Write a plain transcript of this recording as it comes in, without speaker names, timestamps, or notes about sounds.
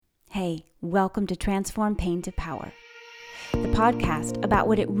Hey, welcome to Transform Pain to Power, the podcast about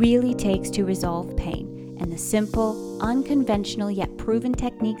what it really takes to resolve pain and the simple, unconventional yet proven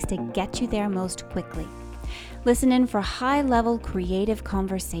techniques to get you there most quickly. Listen in for high-level creative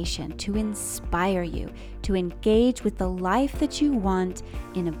conversation to inspire you to engage with the life that you want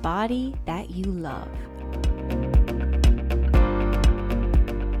in a body that you love.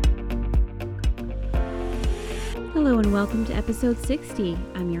 Hello and welcome to episode 60.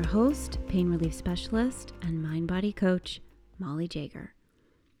 I'm your host, pain relief specialist, and mind-body coach, Molly Jager.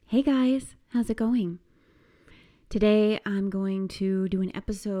 Hey guys, how's it going? Today I'm going to do an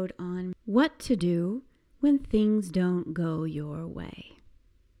episode on what to do when things don't go your way.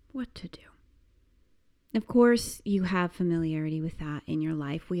 What to do. Of course, you have familiarity with that in your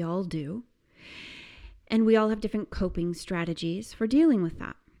life. We all do. And we all have different coping strategies for dealing with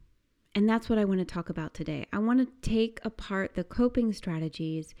that. And that's what I want to talk about today. I want to take apart the coping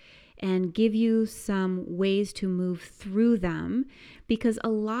strategies and give you some ways to move through them, because a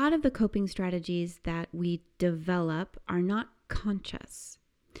lot of the coping strategies that we develop are not conscious.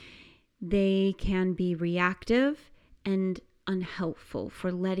 They can be reactive and unhelpful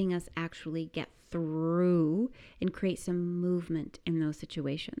for letting us actually get through and create some movement in those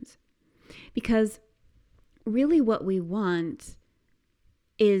situations. Because really what we want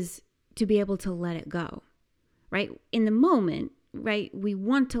is to be able to let it go, right? In the moment, right, we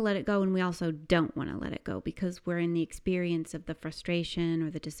want to let it go, and we also don't want to let it go because we're in the experience of the frustration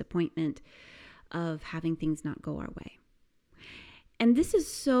or the disappointment of having things not go our way. And this is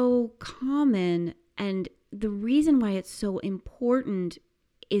so common, and the reason why it's so important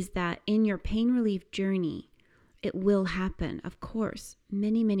is that in your pain relief journey, it will happen, of course,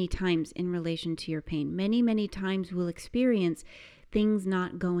 many, many times in relation to your pain. Many, many times we'll experience things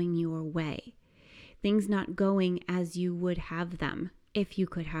not going your way, things not going as you would have them if you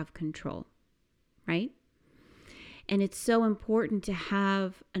could have control, right? And it's so important to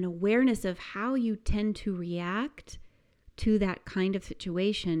have an awareness of how you tend to react to that kind of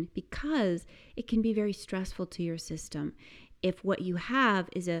situation, because it can be very stressful to your system if what you have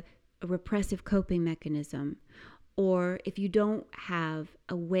is a repressive coping mechanism, or if you don't have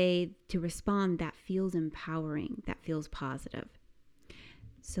a way to respond that feels empowering, that feels positive.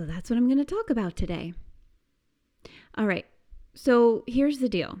 So that's what I'm going to talk about today. All right, so here's the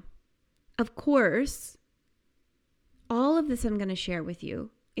deal. Of course, all of this I'm going to share with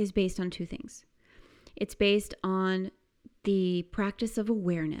you is based on two things. It's based on the practice of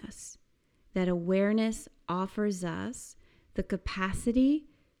awareness. That awareness offers us the capacity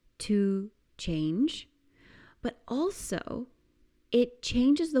to change, but also it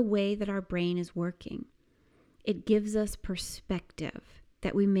changes the way that our brain is working. It gives us perspective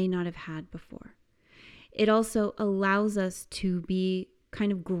that we may not have had before. It also allows us to be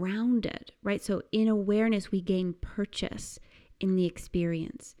kind of grounded, right? So in awareness, we gain purchase in the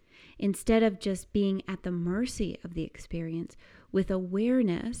experience. Instead of just being at the mercy of the experience, with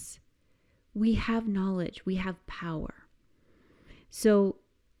awareness, we have knowledge, we have power. So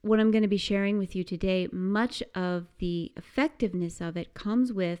what I'm going to be sharing with you today, much of the effectiveness of it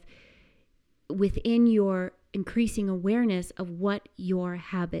comes within your increasing awareness of what your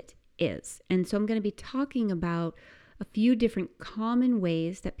habit is. And so I'm going to be talking about a few different common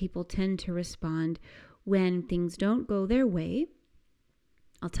ways that people tend to respond when things don't go their way.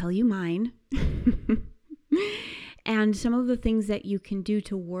 I'll tell you mine. And some of the things that you can do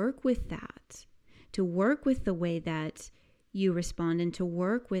to work with that, to work with the way that you respond, and to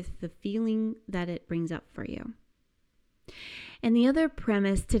work with the feeling that it brings up for you. And the other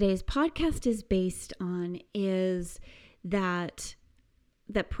premise today's podcast is based on is that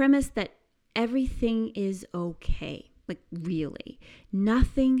the premise that everything is okay. Like, really,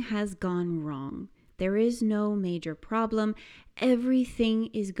 nothing has gone wrong. There is no major problem. Everything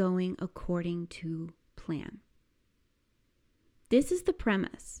is going according to plan. This is the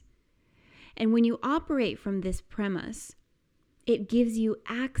premise. And when you operate from this premise, it gives you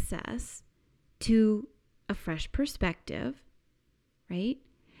access to a fresh perspective, right?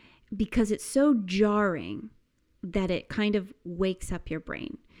 Because it's so jarring that it kind of wakes up your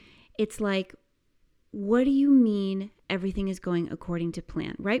brain. It's like, what do you mean everything is going according to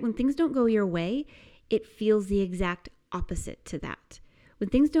plan, right? When things don't go your way, it feels the exact opposite to that. When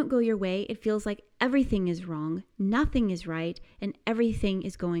things don't go your way, it feels like everything is wrong, nothing is right, and everything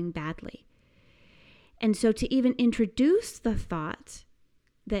is going badly. And so to even introduce the thought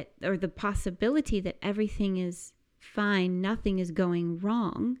that, or the possibility that everything is fine, nothing is going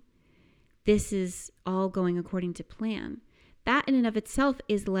wrong, this is all going according to plan, that in and of itself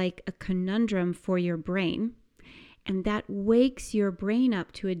is like a conundrum for your brain. And that wakes your brain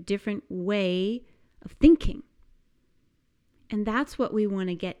up to a different way of thinking. And that's what we want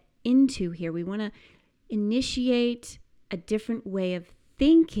to get into here. We want to initiate a different way of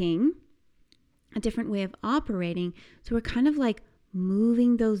thinking, a different way of operating. So we're kind of like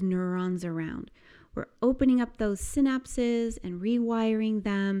moving those neurons around. We're opening up those synapses and rewiring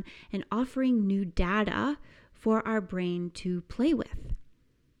them and offering new data for our brain to play with.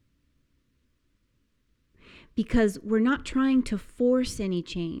 Because we're not trying to force any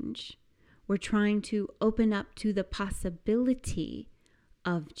change. We're trying to open up to the possibility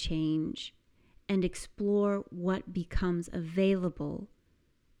of change and explore what becomes available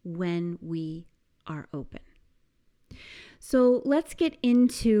when we are open. So let's get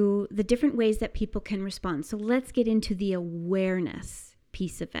into the different ways that people can respond. So let's get into the awareness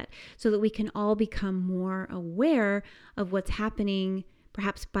piece of it so that we can all become more aware of what's happening,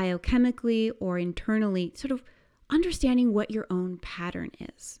 perhaps biochemically or internally, sort of understanding what your own pattern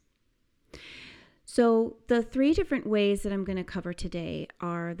is. So the 3 different ways that I'm going to cover today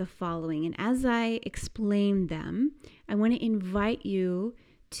are the following. And as I explain them, I want to invite you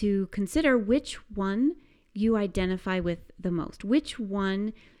to consider which one you identify with the most. Which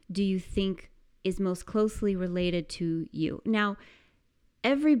one do you think is most closely related to you? Now,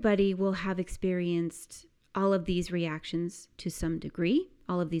 everybody will have experienced all of these reactions to some degree,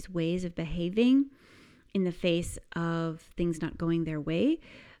 all of these ways of behaving in the face of things not going their way.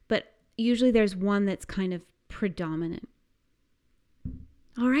 But usually there's one that's kind of predominant.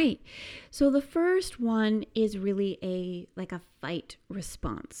 All right. So the first one is really a fight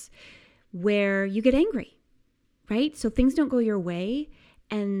response where you get angry, right? So things don't go your way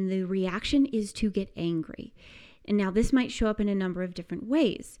and the reaction is to get angry. And now this might show up in a number of different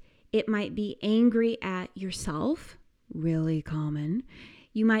ways. It might be angry at yourself, really common.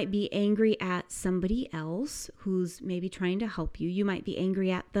 You might be angry at somebody else who's maybe trying to help you. You might be angry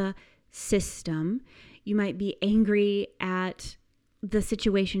at the system. You might be angry at the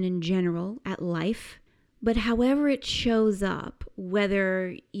situation in general, at life. But however it shows up,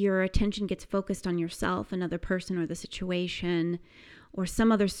 whether your attention gets focused on yourself, another person, or the situation, or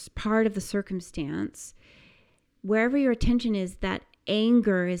some other part of the circumstance, wherever your attention is, that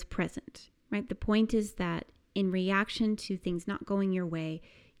anger is present, right? The point is that in reaction to things not going your way,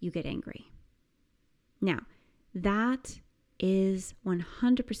 you get angry. Now, that is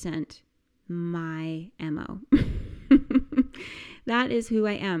 100% my MO. That is who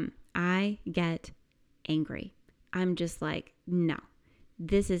I am. I get angry. I'm just like, no,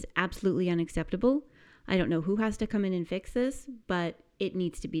 this is absolutely unacceptable. I don't know who has to come in and fix this, but it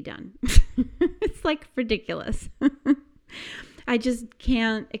needs to be done. It's like ridiculous. I just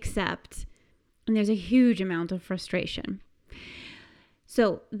can't accept. And there's a huge amount of frustration.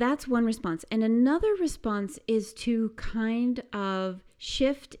 So that's one response. And another response is to kind of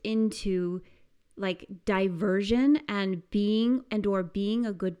shift into like diversion and being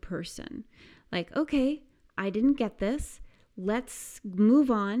a good person. Like, okay, I didn't get this. Let's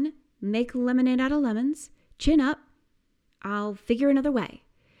move on, make lemonade out of lemons, chin up. I'll figure another way.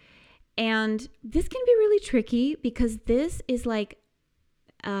 And this can be really tricky because this is like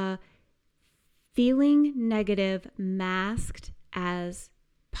feeling negative masked as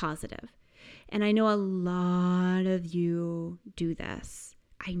positive. And I know a lot of you do this.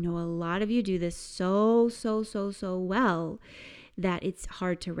 I know a lot of you do this so well that it's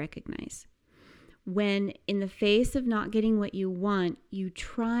hard to recognize. When in the face of not getting what you want, you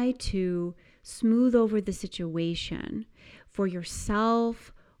try to smooth over the situation for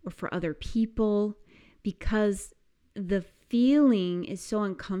yourself or for other people because the feeling is so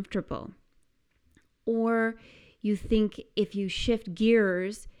uncomfortable. Or you think if you shift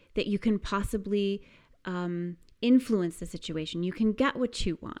gears that you can possibly influence the situation. You can get what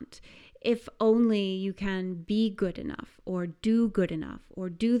you want if only you can be good enough or do good enough or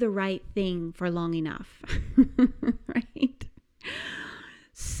do the right thing for long enough, right?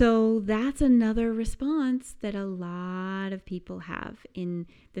 So that's another response that a lot of people have in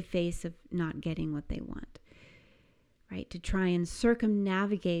the face of not getting what they want, right? To try and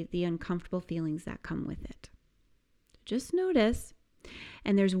circumnavigate the uncomfortable feelings that come with it. Just notice,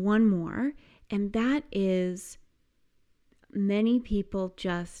 and there's one more, and that is many people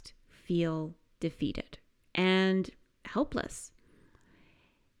just feel defeated and helpless.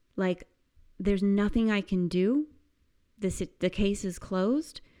 Like, there's nothing I can do. The case is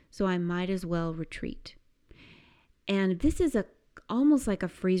closed, so I might as well retreat. And this is almost like a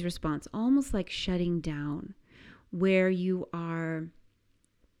freeze response, almost like shutting down, where you are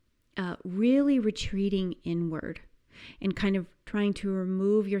really retreating inward and kind of trying to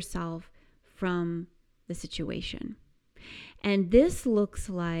remove yourself from the situation. And this looks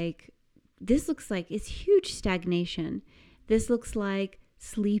like it's huge stagnation. This looks like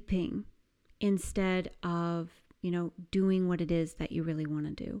sleeping instead of, doing what it is that you really want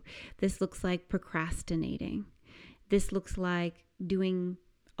to do. This looks like procrastinating. This looks like doing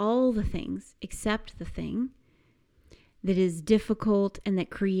all the things except the thing that is difficult and that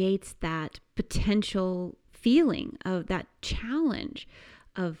creates that potential feeling of that challenge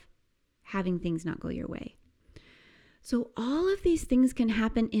of having things not go your way. So all of these things can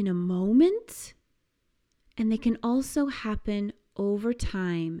happen in a moment, and they can also happen over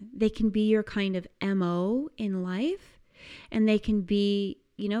time. They can be your kind of MO in life, and they can be,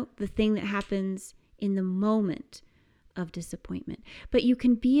 the thing that happens in the moment of disappointment. But you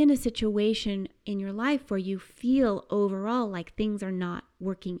can be in a situation in your life where you feel overall like things are not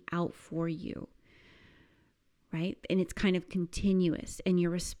working out for you, right? And it's kind of continuous, and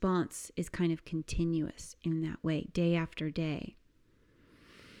your response is kind of continuous in that way, day after day.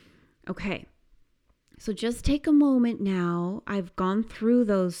 Okay. So just take a moment now. I've gone through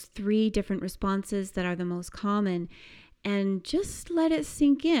those 3 different responses that are the most common, and just let it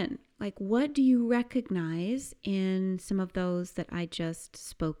sink in. Like, what do you recognize in some of those that I just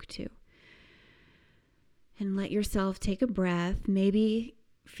spoke to? And let yourself take a breath. Maybe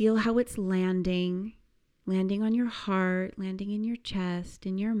feel how it's landing on your heart, landing in your chest,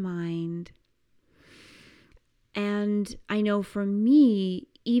 in your mind. And I know for me,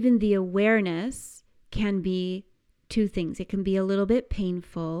 even the awareness can be 2 things. It can be a little bit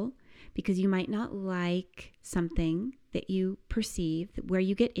painful because you might not like something that you perceive, where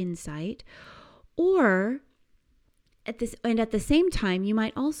you get insight, or at the same time, you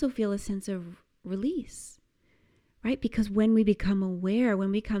might also feel a sense of release, right? Because when we become aware,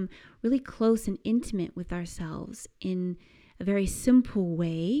 when we become really close and intimate with ourselves in a very simple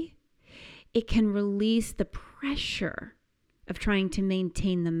way, it can release the pressure of trying to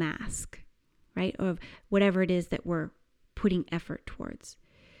maintain the mask, right? Of whatever it is that we're putting effort towards.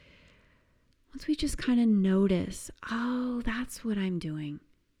 Once we just kind of notice, oh, that's what I'm doing.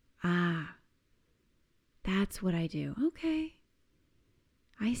 That's what I do. Okay.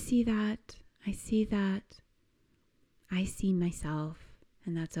 I see that. I see myself,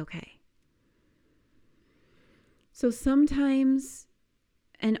 and that's okay. So sometimes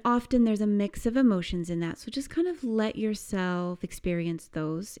and often there's a mix of emotions in that. So just kind of let yourself experience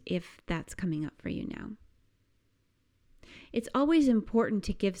those if that's coming up for you now. It's always important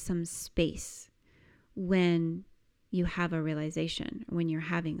to give some space when you have a realization, when you're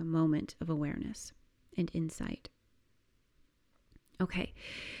having a moment of awareness and insight. Okay.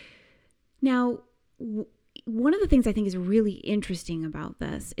 Now, one of the things I think is really interesting about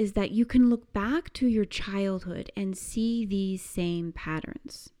this is that you can look back to your childhood and see these same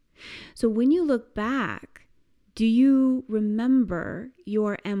patterns. So when you look back, do you remember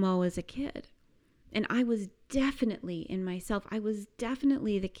your MO as a kid? And I was definitely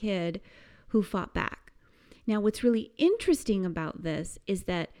the kid who fought back. Now, what's really interesting about this is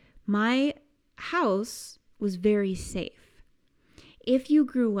that my house was very safe. If you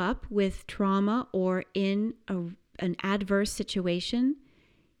grew up with trauma or in an adverse situation,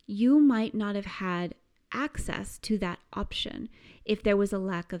 you might not have had access to that option if there was a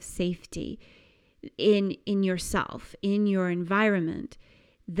lack of safety in yourself, in your environment.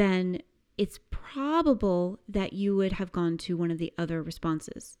 Then it's probable that you would have gone to one of the other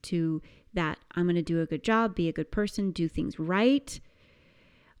responses to that. I'm going to do a good job, be a good person, do things right,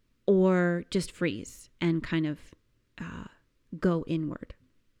 or just freeze and kind of go inward.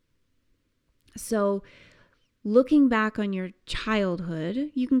 So looking back on your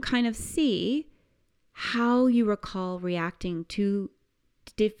childhood, you can kind of see how you recall reacting to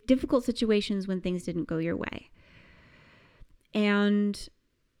difficult situations when things didn't go your way. And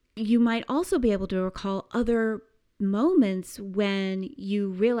you might also be able to recall other moments when you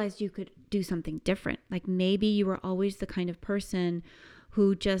realized you could do something different. Like maybe you were always the kind of person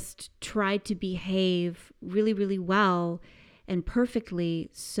who just tried to behave really, really well and perfectly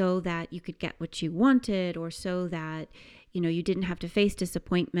so that you could get what you wanted, or so that, you didn't have to face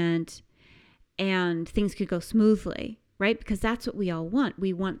disappointment and things could go smoothly, right? Because that's what we all want.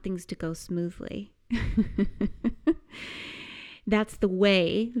 We want things to go smoothly. That's the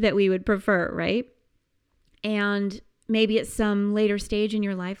way that we would prefer, right? And maybe at some later stage in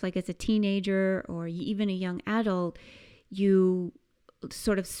your life, like as a teenager or even a young adult, you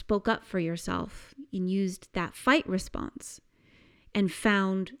sort of spoke up for yourself and used that fight response and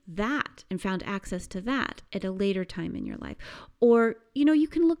found access to that at a later time in your life. Or, you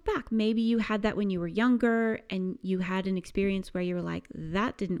can look back. Maybe you had that when you were younger and you had an experience where you were like,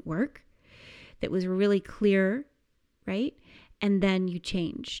 that didn't work. that was really clear, right? And then you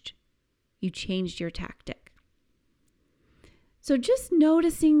changed your tactic. So just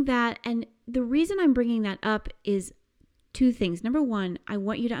noticing that, and the reason I'm bringing that up is two things. Number one, I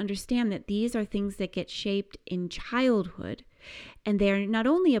want you to understand that these are things that get shaped in childhood, and they're not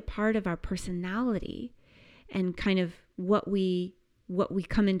only a part of our personality and kind of what we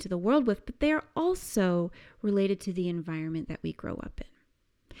come into the world with, but they're also related to the environment that we grow up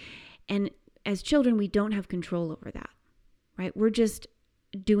in. And as children, we don't have control over that, right? We're just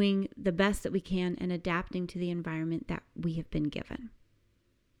doing the best that we can and adapting to the environment that we have been given.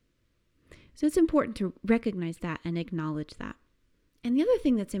 So it's important to recognize that and acknowledge that. And the other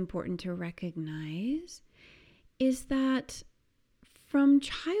thing that's important to recognize is that from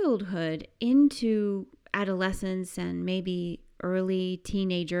childhood into adolescence and maybe early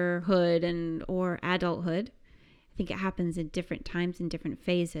teenagerhood and or adulthood, I think it happens at different times in different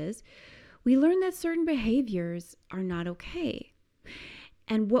phases, we learn that certain behaviors are not okay.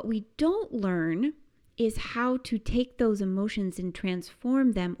 And what we don't learn is how to take those emotions and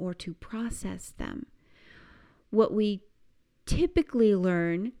transform them or to process them. What we typically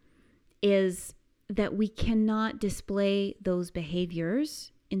learn is that we cannot display those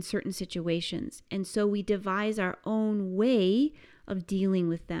behaviors in certain situations. And so we devise our own way of dealing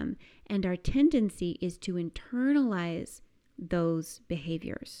with them. And our tendency is to internalize those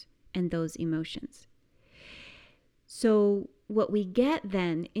behaviors and those emotions. So what we get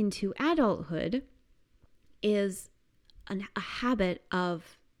then into adulthood is a habit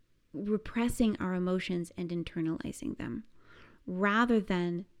of repressing our emotions and internalizing them rather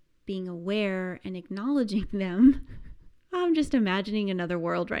than being aware and acknowledging them. I'm just imagining another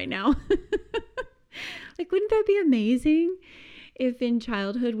world right now. Like, wouldn't that be amazing if in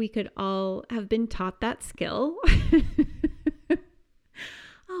childhood we could all have been taught that skill?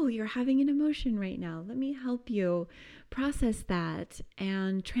 Oh, you're having an emotion right now. Let me help you process that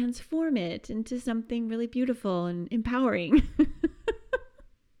and transform it into something really beautiful and empowering.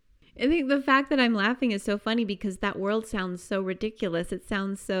 I think the fact that I'm laughing is so funny because that world sounds so ridiculous. It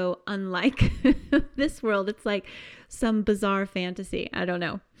sounds so unlike this world. It's like some bizarre fantasy. I don't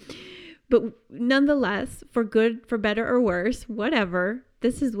know. But nonetheless, for good, for better or worse, whatever,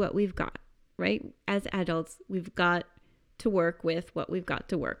 this is what we've got, right? As adults, we've got to work with what we've got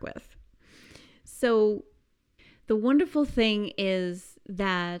to work with. So the wonderful thing is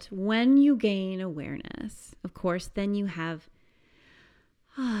that when you gain awareness, of course, then you have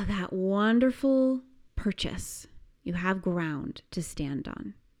that wonderful purchase. You have ground to stand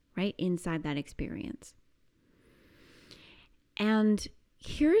on, right? Inside that experience. And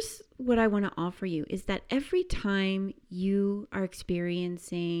here's what I want to offer you is that every time you are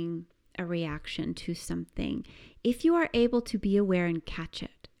experiencing a reaction to something, if you are able to be aware and catch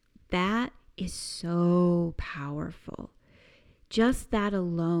it, that is so powerful. Just that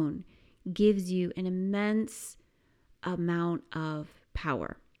alone gives you an immense amount of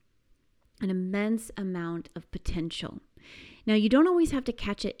power, an immense amount of potential. Now, you don't always have to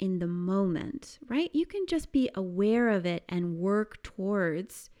catch it in the moment, right? You can just be aware of it and work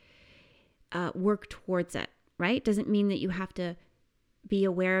towards it, right? Doesn't mean that you have to be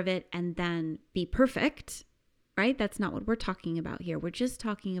aware of it and then be perfect, right? That's not what we're talking about here. We're just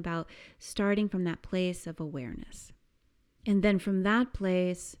talking about starting from that place of awareness. And then from that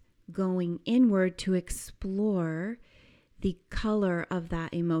place, going inward to explore the color of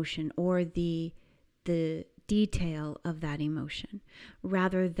that emotion or the detail of that emotion,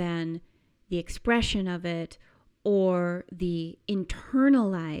 rather than the expression of it or the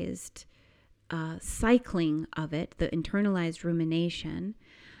internalized cycling of it, the internalized rumination,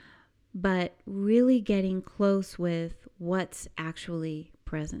 but really getting close with what's actually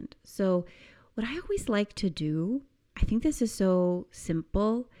present. So what I always like to do, I think this is so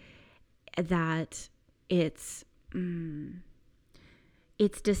simple that it's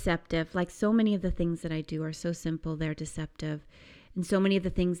deceptive. Like so many of the things that I do are so simple, they're deceptive. And so many of the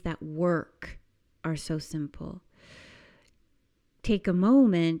things that work are so simple. Take a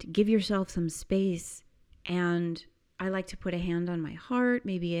moment, give yourself some space, and I like to put a hand on my heart,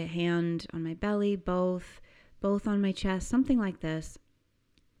 maybe a hand on my belly, both on my chest, something like this.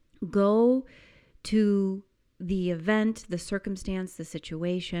 Go to the event, the circumstance, the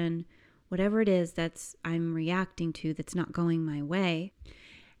situation, whatever it is that's I'm reacting to that's not going my way,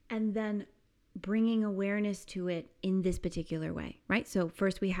 and then bringing awareness to it in this particular way, right? So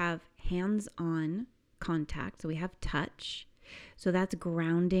first we have hands-on contact, so we have touch. So that's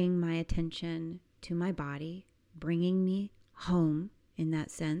grounding my attention to my body, bringing me home in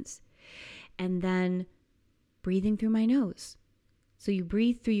that sense, and then breathing through my nose. So you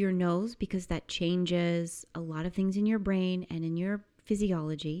breathe through your nose because that changes a lot of things in your brain and in your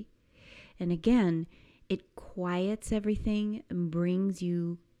physiology. And again, it quiets everything and brings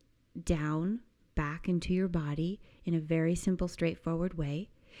you down back into your body in a very simple, straightforward way.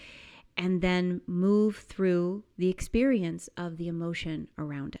 And then move through the experience of the emotion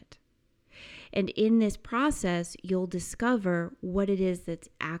around it. And in this process, you'll discover what it is that's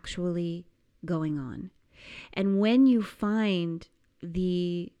actually going on. And when you find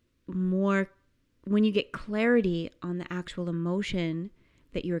when you get clarity on the actual emotion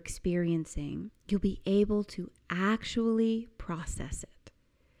that you're experiencing, you'll be able to actually process it.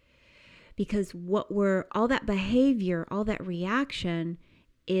 Because all that behavior, all that reaction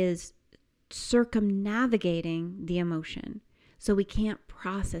is circumnavigating the emotion. So we can't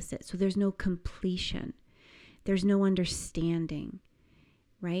process it. So there's no completion. There's no understanding,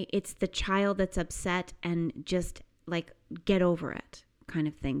 right? It's the child that's upset and just like, get over it kind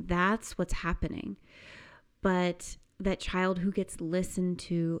of thing. That's what's happening. But that child who gets listened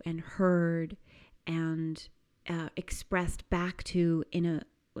to and heard and expressed back to in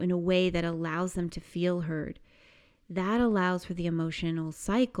a way that allows them to feel heard, that allows for the emotional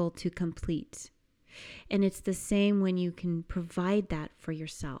cycle to complete. And it's the same when you can provide that for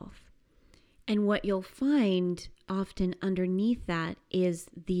yourself. And what you'll find often underneath that is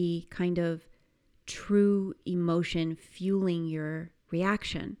the kind of true emotion fueling your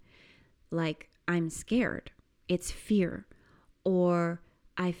reaction. Like, I'm scared. It's fear. Or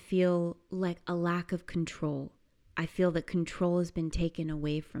I feel like a lack of control. I feel that control has been taken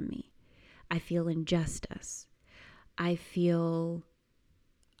away from me. I feel injustice. I feel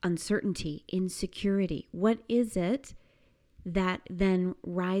uncertainty, insecurity. What is it that then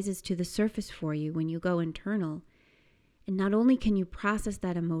rises to the surface for you when you go internal? And not only can you process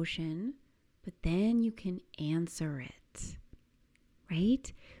that emotion, but then you can answer it,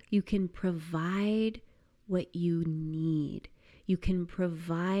 right? You can provide what you need. You can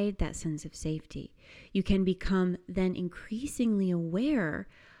provide that sense of safety. You can become then increasingly aware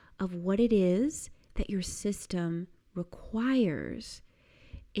of what it is that your system requires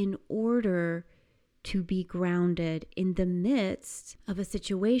in order to be grounded in the midst of a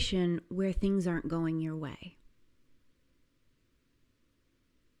situation where things aren't going your way.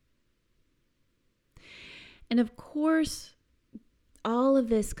 And of course, all of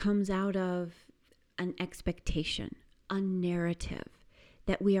this comes out of an expectation, a narrative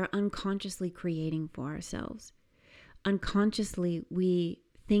that we are unconsciously creating for ourselves. Unconsciously, we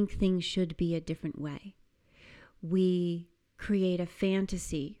think things should be a different way. We create a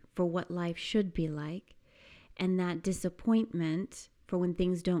fantasy for what life should be like, and that disappointment for when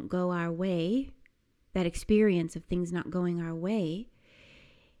things don't go our way, that experience of things not going our way,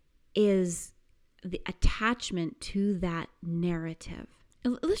 is the attachment to that narrative.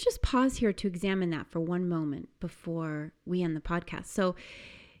 Let's just pause here to examine that for one moment before we end the podcast. So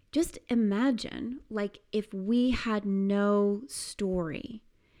just imagine, like, if we had no story,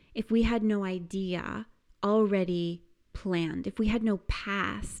 if we had no idea already planned, if we had no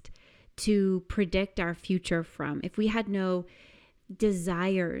past to predict our future from, if we had no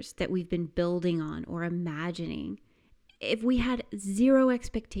desires that we've been building on or imagining, if we had zero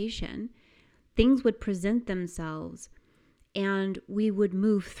expectation, things would present themselves and we would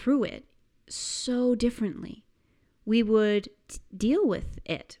move through it so differently. We would deal with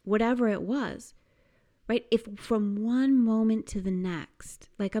it, whatever it was, right? If from one moment to the next,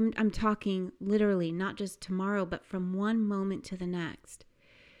 like I'm talking literally, not just tomorrow, but from one moment to the next.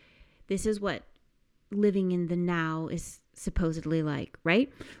 This is what living in the now is supposedly like,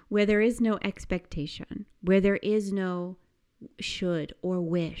 right? Where there is no expectation, where there is no should or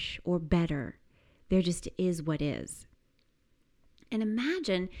wish or better. There just is what is. And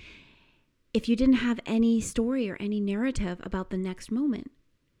imagine if you didn't have any story or any narrative about the next moment,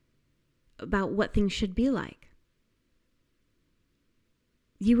 about what things should be like.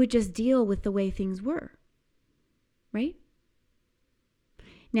 You would just deal with the way things were, right?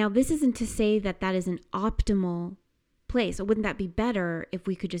 Now, this isn't to say that that is an optimal place. Or wouldn't that be better if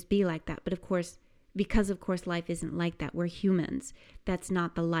we could just be like that? But of course, because of course life isn't like that. We're humans. That's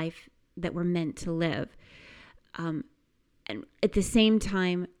not the life that we're meant to live. And at the same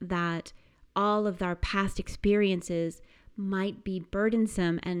time that all of our past experiences might be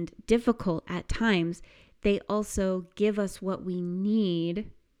burdensome and difficult at times, they also give us what we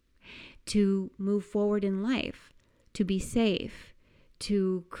need to move forward in life, to be safe,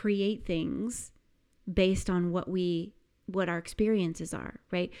 to create things based on what our experiences are,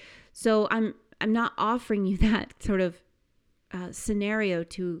 right? So I'm not offering you that sort of scenario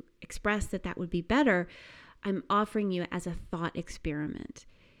to express that would be better. I'm offering you as a thought experiment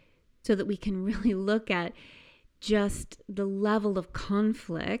so that we can really look at just the level of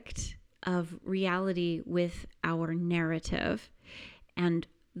conflict of reality with our narrative and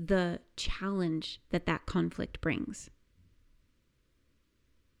the challenge that that conflict brings.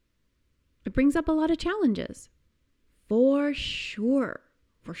 It brings up a lot of challenges. For sure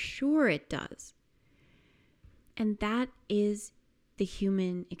it does. And that is the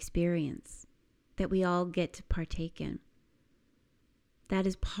human experience that we all get to partake in. That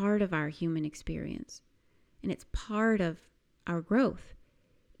is part of our human experience. And it's part of our growth,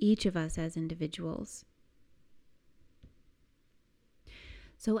 each of us as individuals.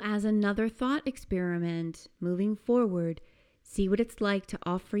 So as another thought experiment, moving forward, see what it's like to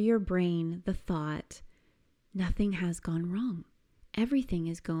offer your brain the thought, nothing has gone wrong. Everything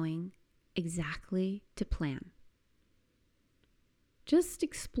is going exactly to plan. Just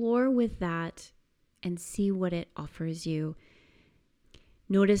explore with that and see what it offers you.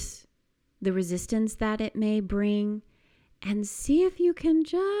 Notice the resistance that it may bring and see if you can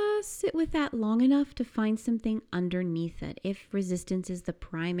just sit with that long enough to find something underneath it. If resistance is the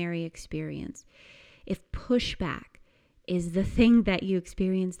primary experience, if pushback is the thing that you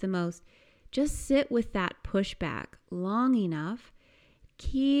experience the most, just sit with that pushback long enough.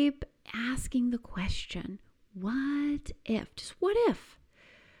 Keep asking the question, what if? Just what if?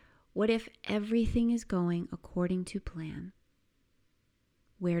 What if everything is going according to plan?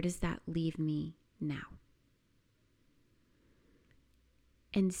 Where does that leave me now?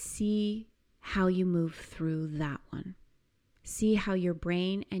 And see how you move through that one. See how your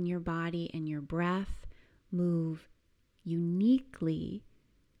brain and your body and your breath move uniquely,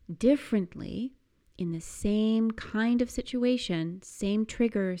 differently, in the same kind of situation, same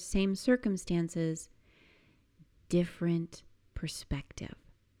trigger, same circumstances, different perspective.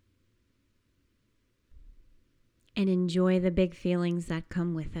 And enjoy the big feelings that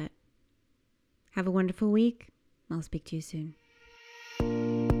come with it. Have a wonderful week. I'll speak to you soon.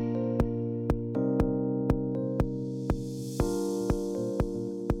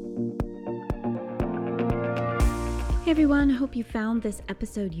 Hey everyone, hope you found this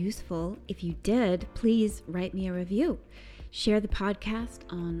episode useful. If you did, please write me a review. Share the podcast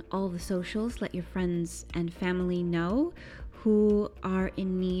on all the socials. Let your friends and family know who are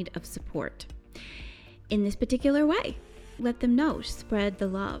in need of support. In this particular way, let them know, spread the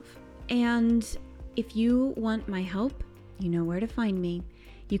love. And if you want my help, you know where to find me.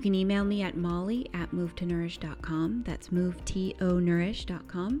 You can email me at molly@movetonourish.com. That's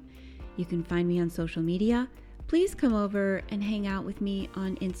movetonourish.com. You can find me on social media. Please come over and hang out with me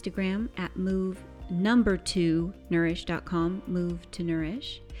on Instagram at move2nourish.com, move to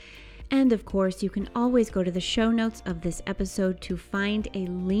nourish. And of course, you can always go to the show notes of this episode to find a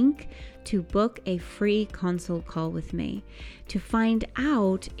link to book a free consult call with me to find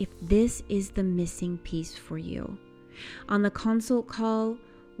out if this is the missing piece for you. On the consult call,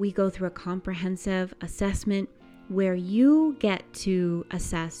 we go through a comprehensive assessment where you get to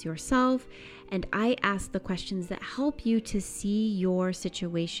assess yourself, and I ask the questions that help you to see your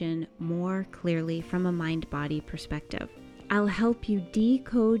situation more clearly from a mind-body perspective. I'll help you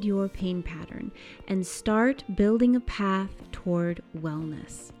decode your pain pattern and start building a path toward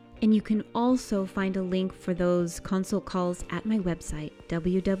wellness. And you can also find a link for those consult calls at my website,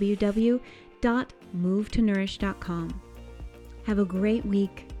 www.movetonourish.com. Have a great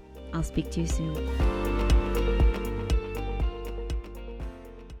week. I'll speak to you soon.